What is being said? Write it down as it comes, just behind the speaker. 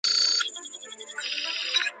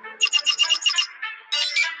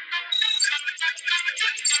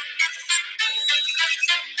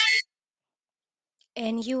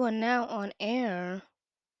And you are now on air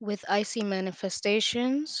with Icy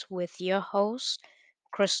Manifestations with your host,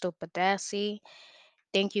 Crystal Badassi.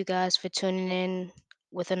 Thank you guys for tuning in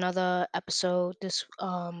with another episode this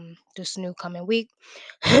new coming week.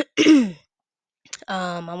 I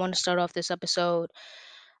want to start off this episode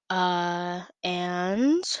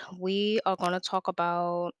and we are going to talk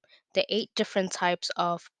about the 8 different types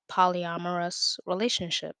of polyamorous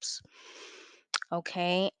relationships.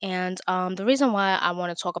 Okay. And the reason why I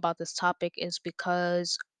want to talk about this topic is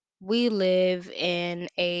because we live in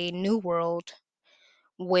a new world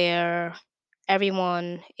where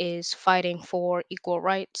everyone is fighting for equal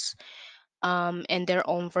rights and their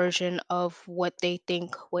own version of what they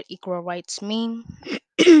think what equal rights mean.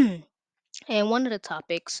 And one of the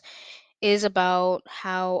topics is about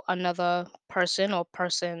how another person or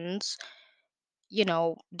persons,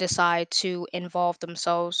 decide to involve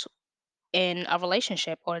themselves in a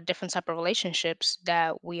relationship or different type of relationships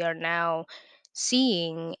that we are now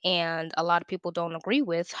seeing and a lot of people don't agree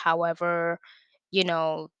with. However,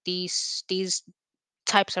 these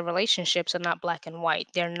types of relationships are not black and white.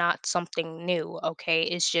 They're not something new. Okay,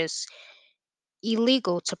 it's just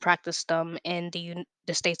illegal to practice them in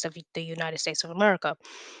the states of the United States of America.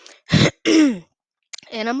 And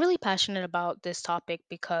I'm really passionate about this topic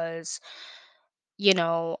because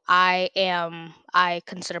I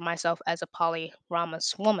consider myself as a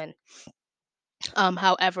polyramous woman.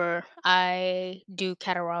 However, I do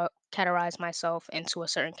categorize myself into a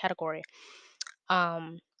certain category.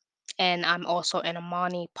 Um, and I'm also in a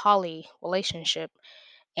mono poly relationship,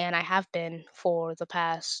 and I have been for the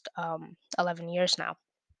past 11 years now.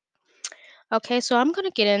 Okay, so I'm going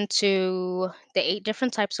to get into the 8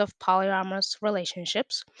 different types of polyamorous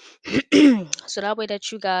relationships. So that way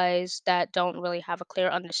that you guys that don't really have a clear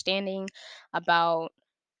understanding about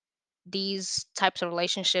these types of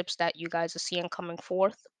relationships that you guys are seeing coming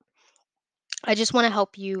forth, I just want to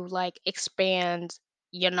help you like expand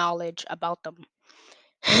your knowledge about them.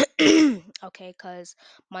 Okay, because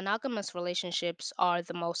monogamous relationships are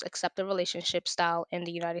the most accepted relationship style in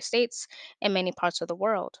the United States and many parts of the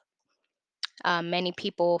world. Many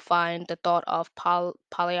people find the thought of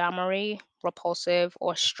polyamory repulsive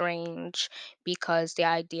or strange because the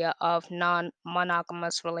idea of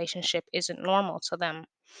non-monogamous relationship isn't normal to them.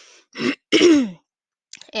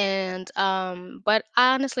 And but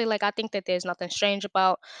honestly, like, I think that there's nothing strange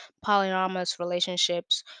about polyamorous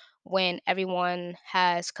relationships when everyone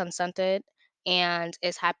has consented and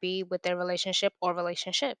is happy with their relationship or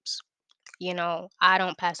relationships. I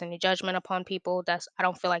don't pass any judgment upon people. I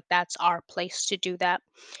don't feel like that's our place to do that.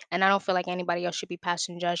 And I don't feel like anybody else should be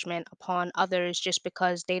passing judgment upon others just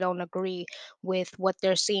because they don't agree with what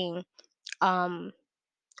they're seeing. Um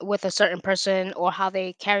with a certain person or how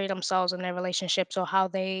they carry themselves in their relationships or how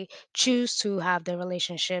they choose to have their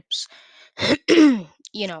relationships,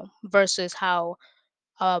 versus how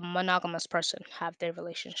a monogamous person have their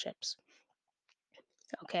relationships.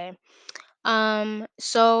 Okay.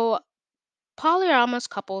 So polyamorous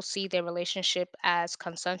couples see their relationship as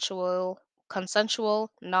consensual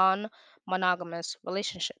non-monogamous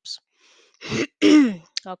relationships.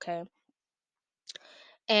 Okay.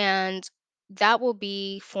 And that will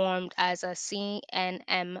be formed as a C and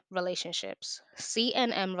M relationships. C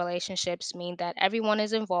and M relationships mean that everyone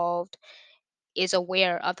is involved, is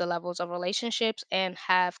aware of the levels of relationships, and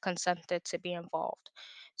have consented to be involved.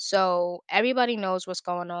 So everybody knows what's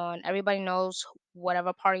going on. Everybody knows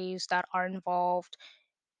whatever parties that are involved.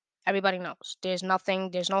 Everybody knows. There's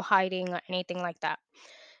no hiding or anything like that.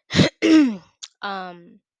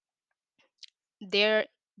 um, there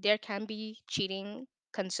there can be cheating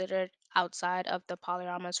considered outside of the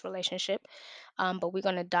polyamorous relationship, but we're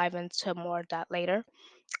going to dive into more of that later.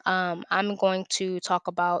 I'm going to talk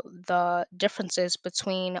about the differences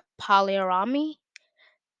between polyamy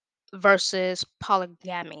versus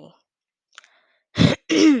polygamy.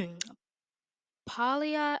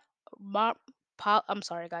 Polya I'm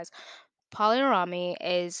sorry, guys. Polyamy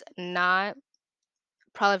is not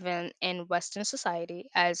prevalent in Western society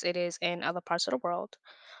as it is in other parts of the world.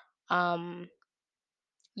 um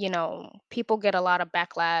People get a lot of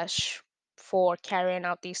backlash for carrying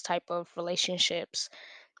out these type of relationships.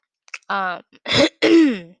 um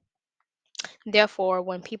Therefore,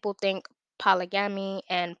 when people think polygamy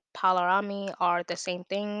and polyamy are the same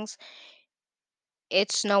things,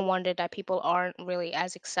 it's no wonder that people aren't really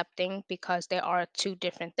as accepting because they are two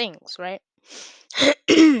different things, right?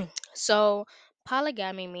 So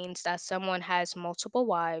polygamy means that someone has multiple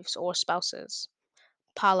wives or spouses.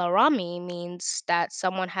 Polarami means that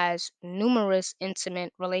someone has numerous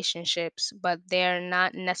intimate relationships, but they're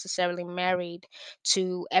not necessarily married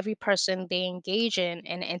to every person they engage in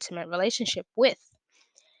an intimate relationship with.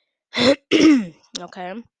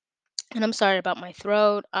 Okay. And I'm sorry about my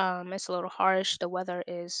throat. It's a little harsh. The weather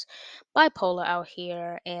is bipolar out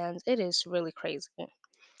here and it is really crazy.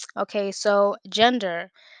 Okay, so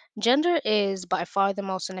gender. Gender is by far the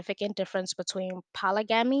most significant difference between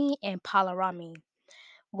polygamy and polarami.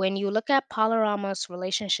 When you look at polyamorous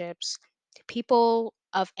relationships, people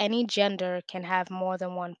of any gender can have more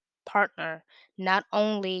than one partner. Not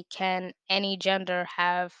only can any gender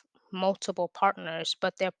have multiple partners,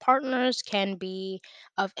 but their partners can be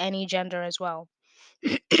of any gender as well.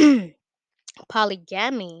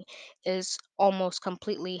 Polygamy is almost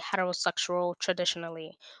completely heterosexual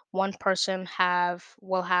traditionally. One person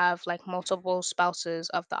will have like multiple spouses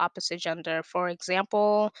of the opposite gender. For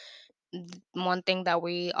example, one thing that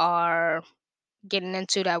we are getting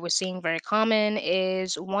into that we're seeing very common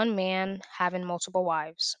is one man having multiple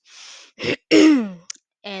wives.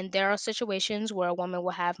 And there are situations where a woman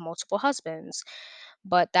will have multiple husbands,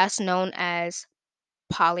 but that's known as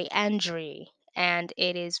polyandry, and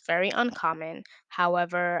it is very uncommon.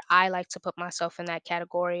 However, I like to put myself in that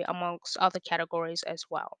category amongst other categories as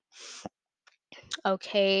well.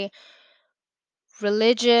 Okay,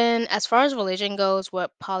 religion, as far as religion goes,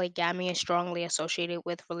 what polygamy is strongly associated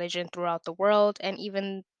with religion throughout the world and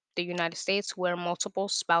even the United States, where multiple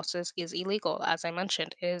spouses is illegal. As I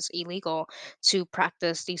mentioned, it is illegal to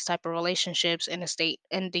practice these type of relationships in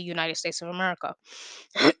the United States of America.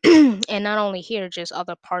 And not only here, just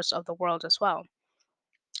other parts of the world as well.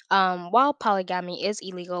 While polygamy is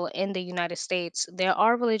illegal in the United States, there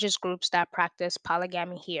are religious groups that practice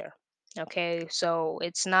polygamy here. Okay, so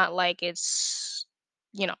it's not like it's,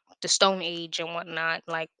 the Stone Age and whatnot.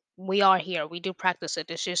 Like, we are here, we do practice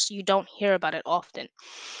it. It's just you don't hear about it often.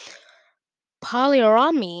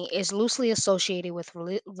 Polyaramy is loosely associated with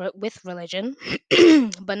with religion,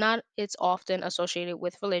 but not it's often associated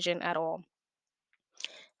with religion at all.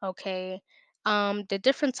 Okay, the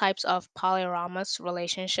different types of polyamorous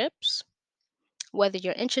relationships. Whether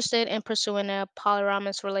you're interested in pursuing a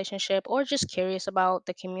polyamorous relationship or just curious about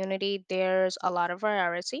the community, there's a lot of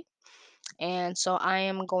variety. And so I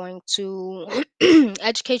am going to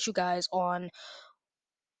educate you guys on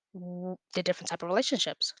the different type of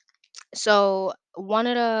relationships. So one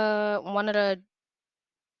of the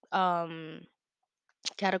um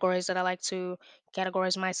categories that I like to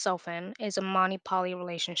categorize myself in is a money poly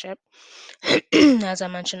relationship. As I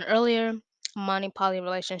mentioned earlier, money poly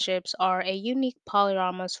relationships are a unique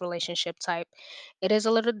polyamorous relationship type. It is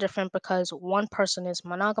a little different because one person is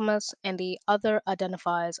monogamous and the other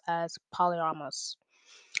identifies as polyamorous.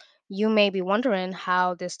 You may be wondering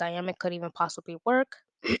how this dynamic could even possibly work.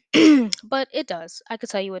 But it does. I could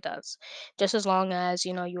tell you it does. Just as long as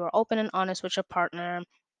you are open and honest with your partner,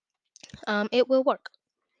 it will work.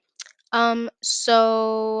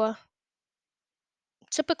 So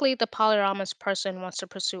typically the polyamorous person wants to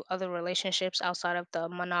pursue other relationships outside of the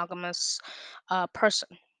monogamous person,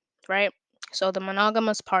 right? So the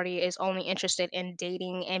monogamous party is only interested in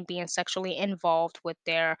dating and being sexually involved with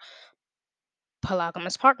their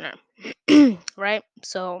polygamous partner, right?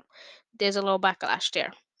 So there's a little backlash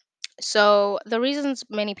there. So the reasons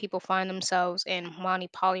many people find themselves in mono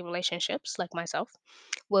poly relationships, like myself,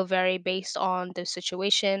 will vary based on the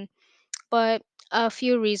situation, but a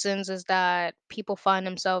few reasons is that people find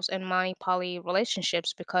themselves in mono poly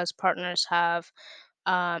relationships because partners have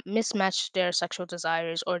mismatched their sexual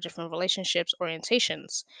desires or different relationships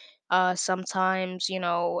orientations. Sometimes,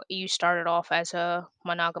 you started off as a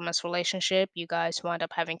monogamous relationship, you guys wind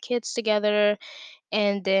up having kids together,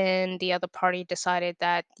 and then the other party decided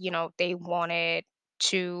that, they wanted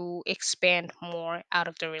to expand more out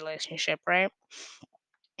of the relationship, right?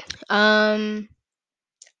 Um,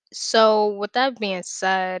 so, with that being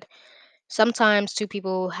said, sometimes two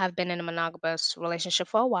people have been in a monogamous relationship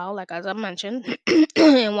for a while, like as I mentioned,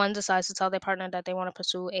 and one decides to tell their partner that they want to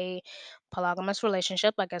pursue a polygamous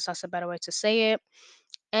relationship. I guess that's a better way to say it.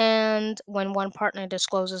 And when one partner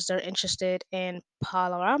discloses they're interested in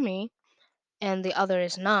polygamy and the other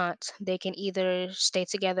is not, they can either stay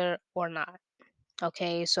together or not.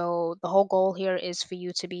 Okay, so the whole goal here is for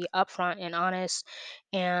you to be upfront and honest.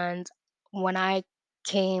 And when I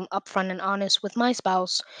came upfront and honest with my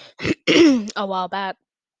spouse a while back,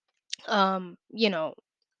 um you know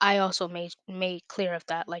I also made clear of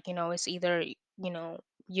that, like, it's either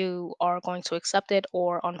you are going to accept it,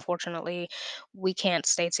 or unfortunately we can't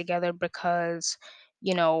stay together because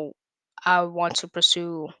you know I want to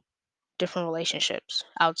pursue different relationships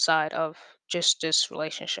outside of just this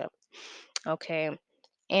relationship. Okay.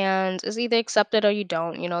 And it's either accepted or you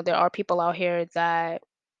don't. There are people out here that,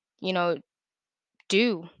 you know,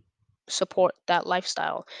 do support that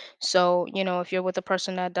lifestyle. So, if you're with a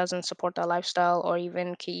person that doesn't support that lifestyle or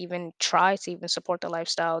even can even try to even support the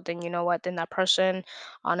lifestyle, then you know what? Then that person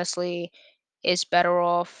honestly is better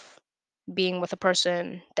off being with a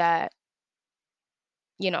person that,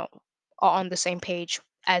 you know, are on the same page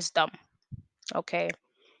as them. Okay.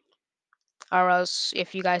 Or else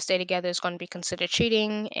if you guys stay together, it's going to be considered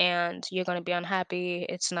cheating and you're going to be unhappy.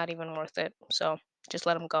 It's not even worth it. So just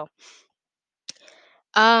let them go.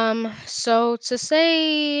 So to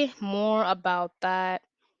say more about that,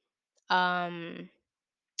 um,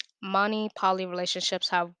 money poly relationships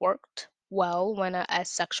have worked well when a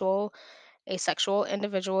sexual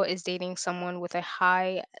individual is dating someone with a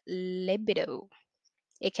high libido.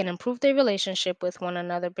 It can improve their relationship with one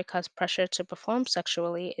another because pressure to perform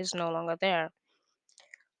sexually is no longer there.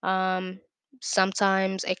 Um,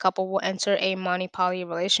 Sometimes a couple will enter a money poly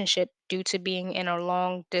relationship due to being in a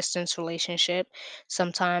long distance relationship.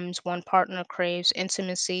 Sometimes one partner craves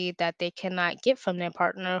intimacy that they cannot get from their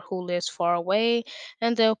partner who lives far away,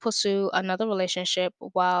 and they'll pursue another relationship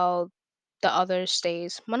while the other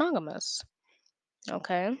stays monogamous.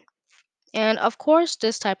 Okay. And of course,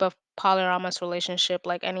 this type of polyamorous relationship,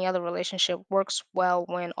 like any other relationship, works well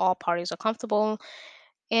when all parties are comfortable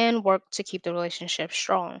and work to keep the relationship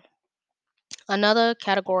strong. Another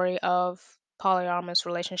category of polyamorous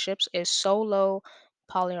relationships is solo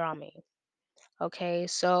polyamory. Okay,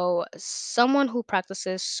 so someone who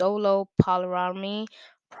practices solo polyamory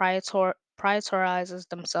prioritizes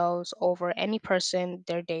themselves over any person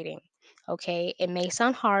they're dating. Okay, it may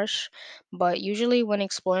sound harsh, but usually when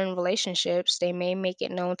exploring relationships, they may make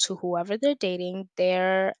it known to whoever they're dating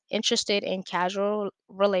they're interested in casual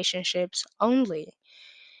relationships only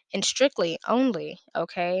and strictly only,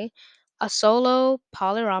 okay? A solo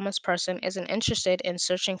polyamorous person isn't interested in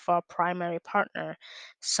searching for a primary partner.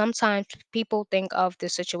 Sometimes people think of the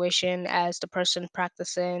situation as the person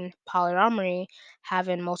practicing polyamory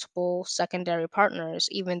having multiple secondary partners,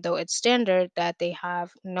 even though it's standard that they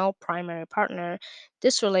have no primary partner.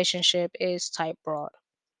 This relationship is type broad.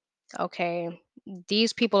 Okay.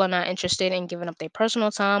 These people are not interested in giving up their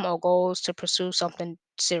personal time or goals to pursue something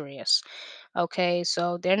serious. Okay,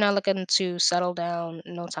 so they're not looking to settle down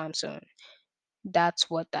no time soon. That's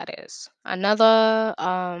what that is. Another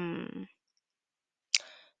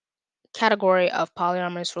category of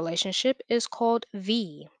polyamorous relationship is called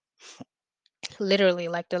V, literally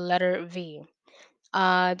like the letter V.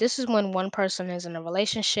 This is when one person is in a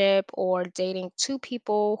relationship or dating two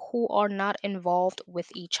people who are not involved with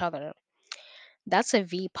each other. That's a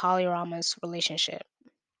V polyamorous relationship.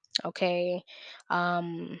 Okay.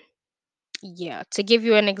 Um, yeah. To give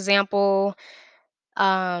you an example,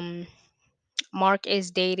 um, Mark is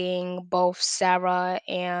dating both Sarah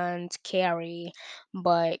and Carrie,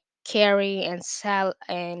 but Carrie and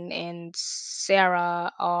and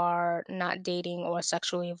Sarah are not dating or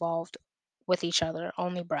sexually involved with each other.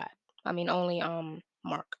 Only Brad. I mean, only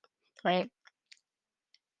Mark. Right?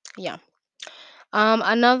 Yeah.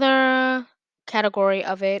 Another category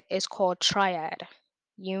of it is called triad.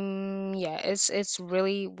 Yeah, it's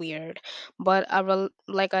really weird, but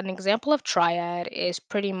like an example of triad is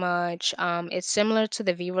pretty much it's similar to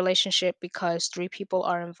the V relationship because three people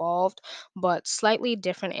are involved, but slightly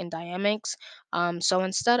different in dynamics. So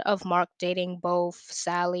instead of Mark dating both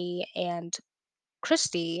Sally and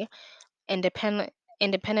Christy, independent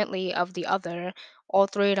independently of the other, all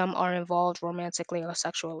three of them are involved romantically or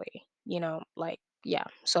sexually. Like yeah,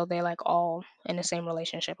 so they're like all in the same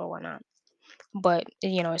relationship or whatnot. But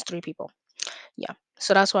it's three people. Yeah,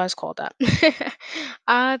 so that's why it's called that.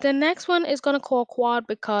 The next one is gonna call quad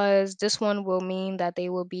because this one will mean that they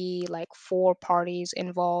will be like four parties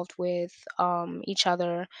involved with each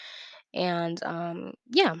other, and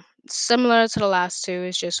yeah, similar to the last two,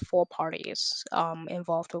 it's just four parties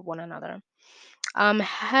involved with one another.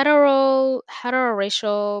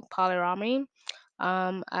 Heteroracial polyamory.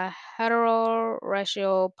 A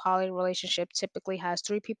heteroracial poly relationship typically has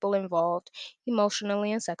three people involved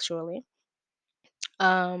emotionally and sexually.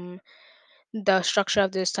 Um, the structure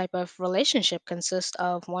of this type of relationship consists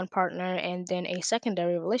of one partner and then a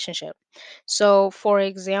secondary relationship. So, for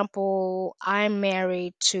example, I'm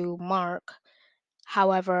married to Mark.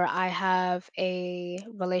 However, I have a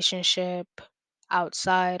relationship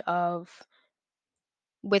outside of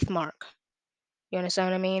with Mark. You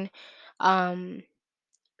understand what I mean? Um,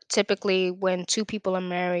 typically when two people are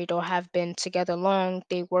married or have been together long,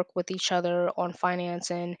 they work with each other on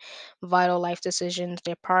finance and vital life decisions.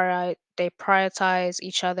 They prioritize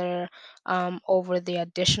each other over the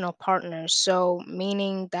additional partners. So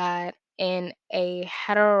meaning that in a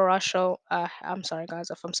heterosexual, I'm sorry guys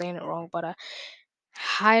if I'm saying it wrong, but a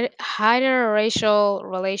heterosexual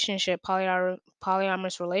relationship,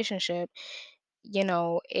 polyamorous relationship,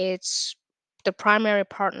 it's the primary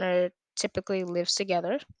partner typically lives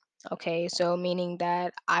together. Okay, so meaning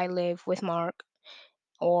that I live with Mark,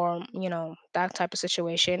 or that type of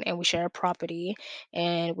situation, and we share a property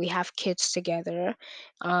and we have kids together.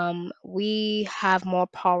 We have more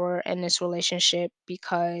power in this relationship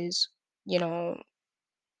because you know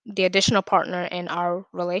the additional partner in our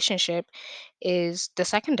relationship is the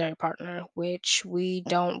secondary partner, which we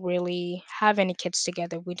don't really have any kids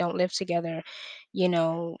together, we don't live together, you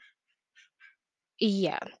know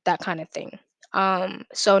yeah, that kind of thing.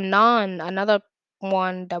 So another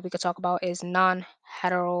one that we could talk about is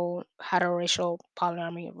heterosexual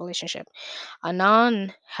polyamory relationship. A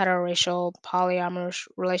non-heterosexual polyamorous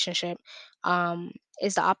relationship um,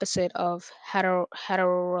 is the opposite of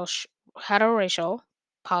heterosexual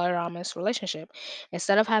polyamorous relationship.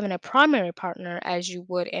 Instead of having a primary partner as you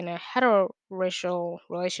would in a heterosexual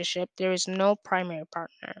relationship, there is no primary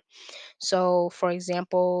partner. So, for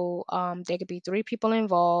example, there could be three people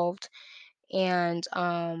involved, and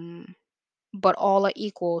but all are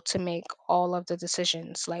equal to make all of the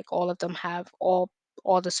decisions. Like all of them have all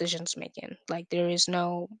decisions making. Like there is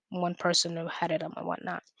no one person who headed them and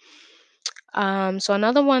whatnot. So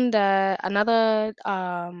another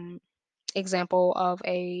example of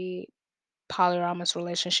a polyamorous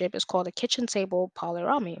relationship is called a kitchen table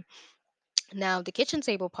polyamory. Now, the kitchen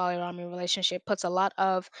table polyamory relationship puts a lot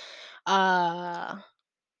of uh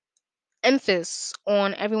emphasis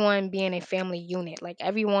on everyone being a family unit. Like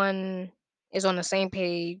everyone is on the same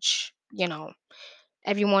page.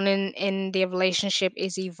 Everyone in their relationship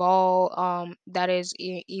is that is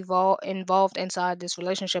involved inside this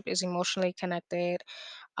relationship is emotionally connected.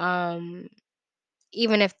 Um,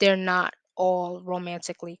 Even if they're not all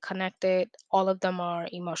romantically connected, all of them are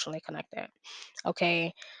emotionally connected.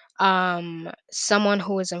 Okay. Someone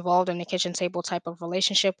who is involved in a kitchen table type of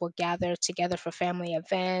relationship will gather together for family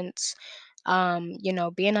events,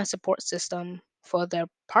 being a support system for their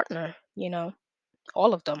partner,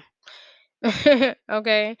 all of them.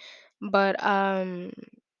 Okay. But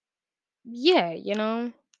yeah,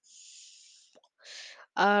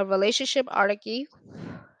 relationship archy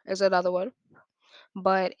is another one,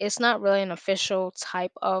 but it's not really an official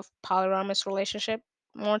type of polyamorous relationship,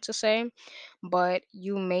 more to say, but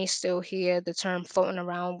you may still hear the term floating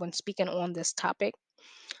around when speaking on this topic.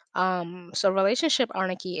 So relationship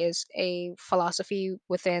anarchy is a philosophy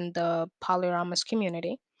within the polyamorous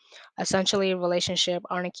community. Essentially, relationship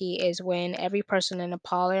anarchy is when every person in a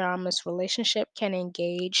polyamorous relationship can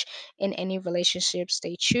engage in any relationships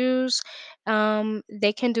they choose.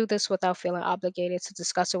 They can do this without feeling obligated to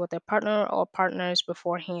discuss it with their partner or partners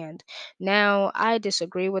beforehand. Now, I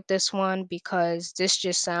disagree with this one because this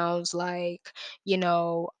just sounds like,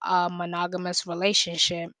 a monogamous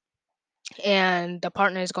relationship, and the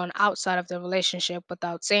partner is going outside of the relationship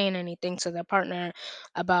without saying anything to their partner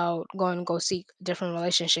about going to go seek different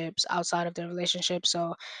relationships outside of the relationship.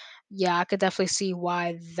 So yeah, I could definitely see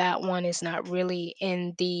why that one is not really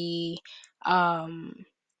um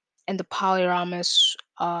in the polyamorous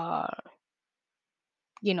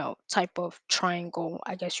type of triangle,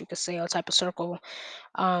 I guess you could say, or type of circle.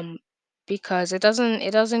 um because it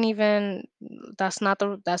doesn't even that's not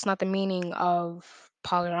the meaning of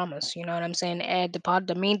polyamorous. You know what I'm saying? And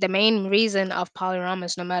the main reason of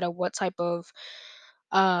polyamorous, no matter what type of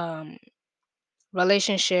um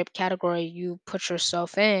relationship category you put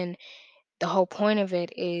yourself in, the whole point of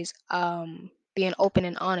it is being open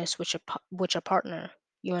and honest with your partner.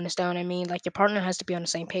 You understand what I mean? Like your partner has to be on the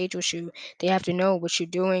same page with you. They have to know what you're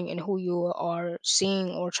doing and who you are seeing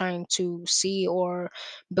or trying to see or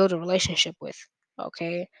build a relationship with.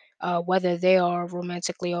 Okay, whether they are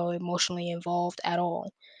romantically or emotionally involved at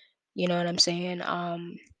all. You know what I'm saying?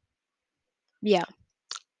 Yeah.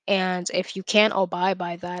 And if you can't abide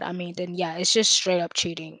by that, I mean, then yeah, it's just straight up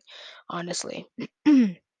cheating, honestly.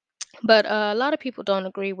 But a lot of people don't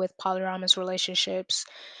agree with polyamorous relationships.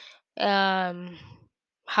 Um,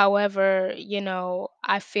 However,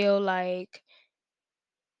 I feel like,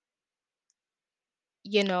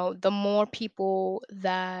 the more people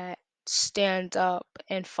that stand up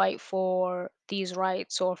and fight for these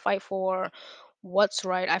rights or fight for what's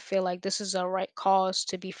right. I feel like this is a right cause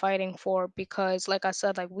to be fighting for, because like I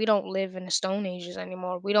said, like, we don't live in the stone ages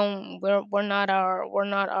anymore. We're not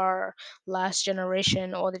our last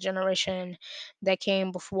generation or the generation that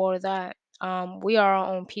came before that. We are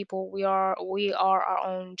our own people. We are our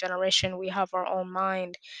own generation. We have our own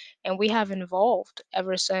mind, and we have evolved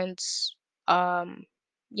ever since, um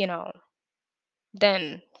you know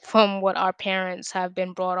then, from what our parents have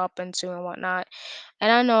been brought up into and whatnot.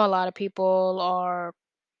 And I know a lot of people are,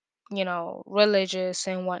 religious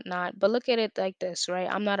and whatnot, but look at it like this, right?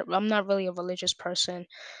 I'm not really a religious person,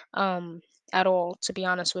 um, at all, to be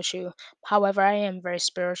honest with you. However, I am very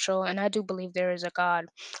spiritual, and I do believe there is a God.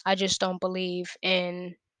 I just don't believe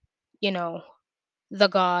in, you know, the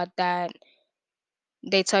God that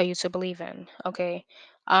they tell you to believe in. Okay.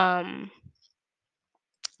 Um,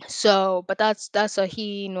 but that's a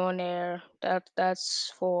he nor there.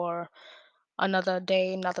 That's for another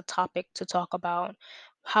day, another topic to talk about.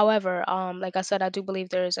 However, like I said, I do believe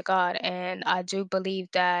there is a God, and I do believe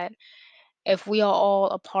that if we are all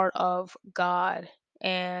a part of God,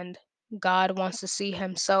 and God wants to see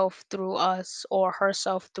Himself through us or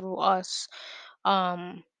herself through us,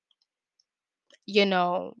 um, you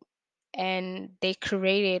know, and they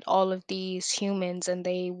created all of these humans, and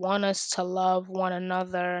they want us to love one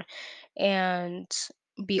another and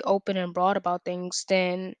be open and broad about things,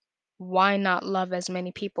 then why not love as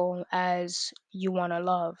many people as you want to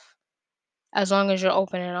love, as long as you're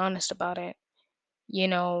open and honest about it?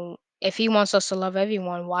 If he wants us to love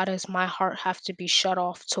everyone, why does my heart have to be shut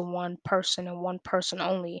off to one person and one person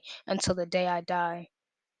only until the day I die?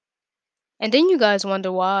 And then you guys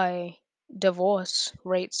wonder why divorce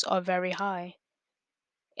rates are very high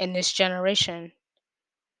in this generation.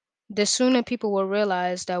 The sooner people will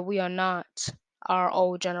realize that we are not our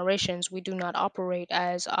old generations, we do not operate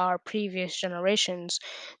as our previous generations,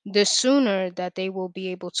 the sooner that they will be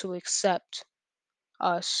able to accept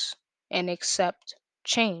us and accept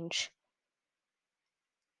change.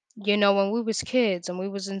 When we was kids and we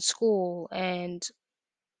was in school, and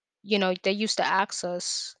they used to ask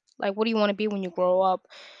us, like, what do you want to be when you grow up?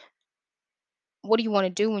 What do you want to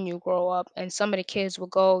do when you grow up? And some of the kids will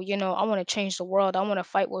go, I want to change the world. I want to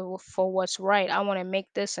fight for what's right. I want to make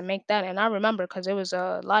this and make that. And I remember, because there was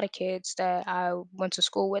a lot of kids that I went to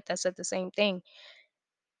school with that said the same thing.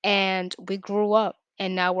 And we grew up,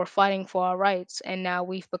 and now we're fighting for our rights. And now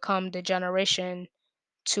we've become the generation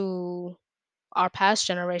to our past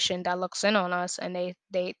generation that looks in on us, and they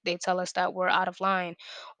tell us that we're out of line,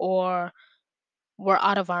 or we're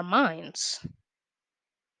out of our minds.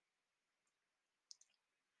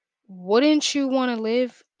 Wouldn't you want to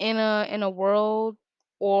live in a world,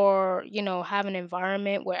 or have an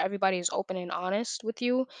environment where everybody is open and honest with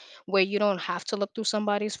you, where you don't have to look through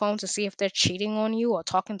somebody's phone to see if they're cheating on you or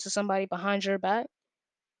talking to somebody behind your back?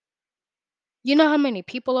 You know how many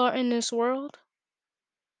people are in this world?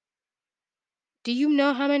 Do you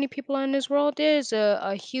know how many people are in this world? There's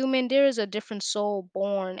a human, there is a different soul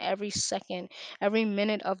born every second, every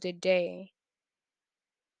minute of the day.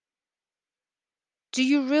 Do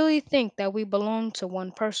you really think that we belong to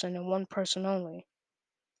one person and one person only?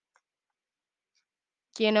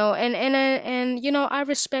 I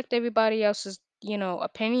respect everybody else's,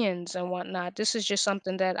 opinions and whatnot. This is just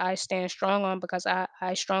something that I stand strong on, because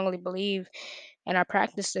I strongly believe, and I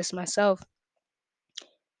practice this myself.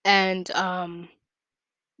 And I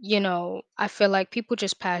feel like people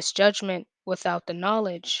just pass judgment without the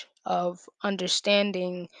knowledge of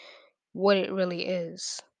understanding what it really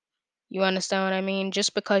is. You understand what I mean?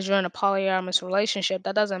 Just because you're in a polyamorous relationship,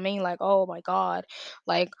 that doesn't mean, like, oh my God,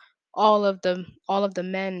 like, all of the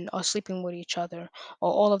men are sleeping with each other,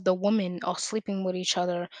 or all of the women are sleeping with each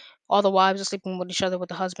other, all the wives are sleeping with each other with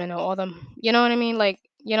the husband, or all them, you know what I mean? Like,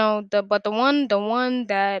 the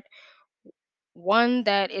one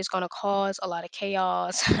that is gonna cause a lot of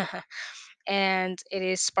chaos, and it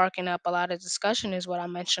is sparking up a lot of discussion, is what I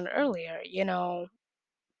mentioned earlier.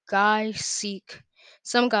 Guys seek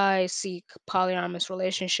some guys seek polyamorous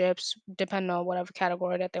relationships, depending on whatever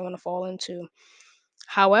category that they want to fall into.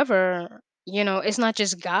 However, it's not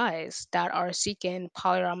just guys that are seeking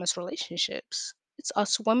polyamorous relationships. It's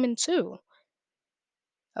us women too.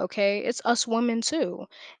 Okay? It's us women too.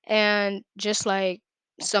 And just like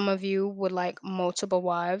some of you would like multiple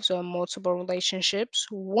wives or multiple relationships,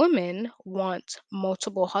 women want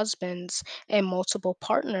multiple husbands and multiple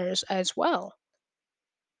partners as well.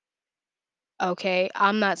 Okay,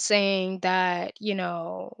 I'm not saying that,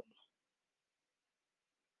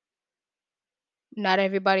 not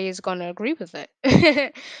everybody is going to agree with it.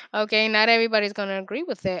 Okay, not everybody's going to agree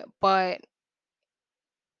with it, but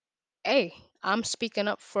hey, I'm speaking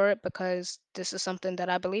up for it because this is something that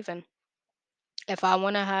I believe in. If I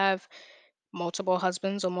want to have multiple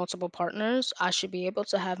husbands or multiple partners, I should be able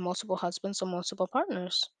to have multiple husbands or multiple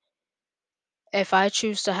partners. If I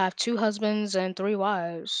choose to have two husbands and three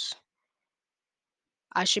wives,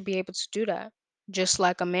 I should be able to do that. Just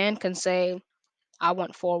like a man can say, I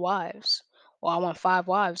want four wives, or I want five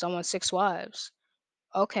wives, I want six wives.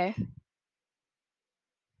 Okay,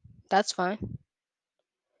 that's fine.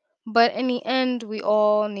 But in the end, we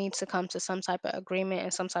all need to come to some type of agreement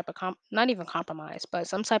and some type of not even compromise, but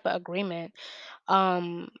some type of agreement,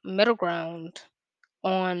 middle ground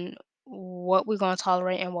on what we're going to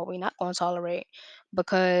tolerate and what we're not going to tolerate,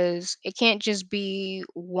 because it can't just be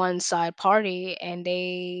one side party and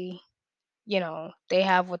they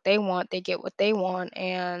have what they want, they get what they want,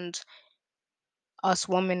 and us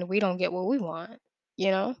women, we don't get what we want,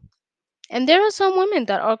 you know? And there are some women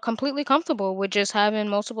that are completely comfortable with just having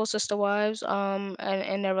multiple sister wives, and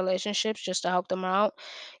in their relationships just to help them out,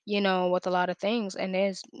 with a lot of things.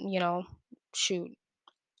 And shoot,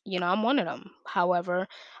 I'm one of them. However,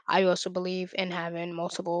 I also believe in having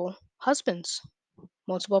multiple husbands,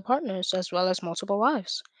 multiple partners, as well as multiple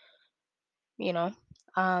wives, you know.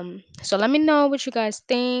 So let me know what you guys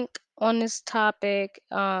think on this topic.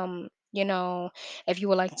 If you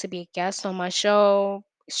would like to be a guest on my show,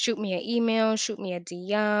 shoot me an email, shoot me a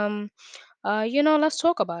DM. Let's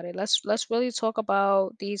talk about it. Let's really talk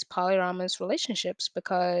about these polyamorous relationships,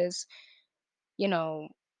 because you know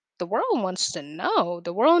the world wants to know.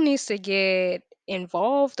 The world needs to get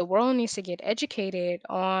involved. The world needs to get educated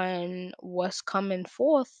on what's coming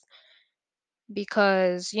forth,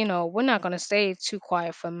 because we're not going to stay too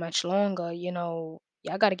quiet for much longer. Y'all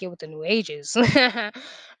got to get with the new ages. All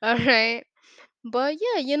right. But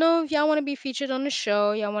yeah, if y'all want to be featured on the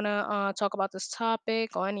show, y'all want to talk about this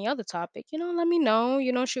topic or any other topic, let me know.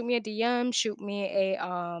 Shoot me a DM, shoot me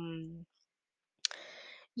um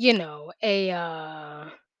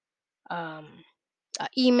a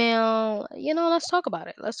email. Let's talk about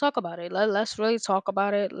it. Let's talk about it. Let's really talk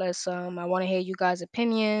about it. I want to hear you guys'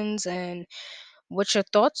 opinions and what your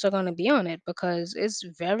thoughts are going to be on it, because it's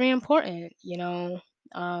very important.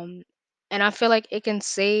 um and I feel like it can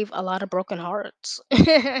save a lot of broken hearts.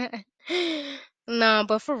 No,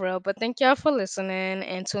 but for real. But thank y'all for listening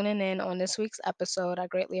and tuning in on this week's episode. I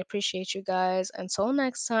greatly appreciate you guys. Until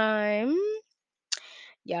next time,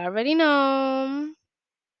 y'all already know,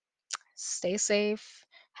 stay safe.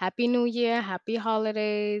 Happy New Year, happy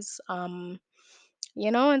holidays.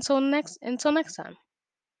 Until next time.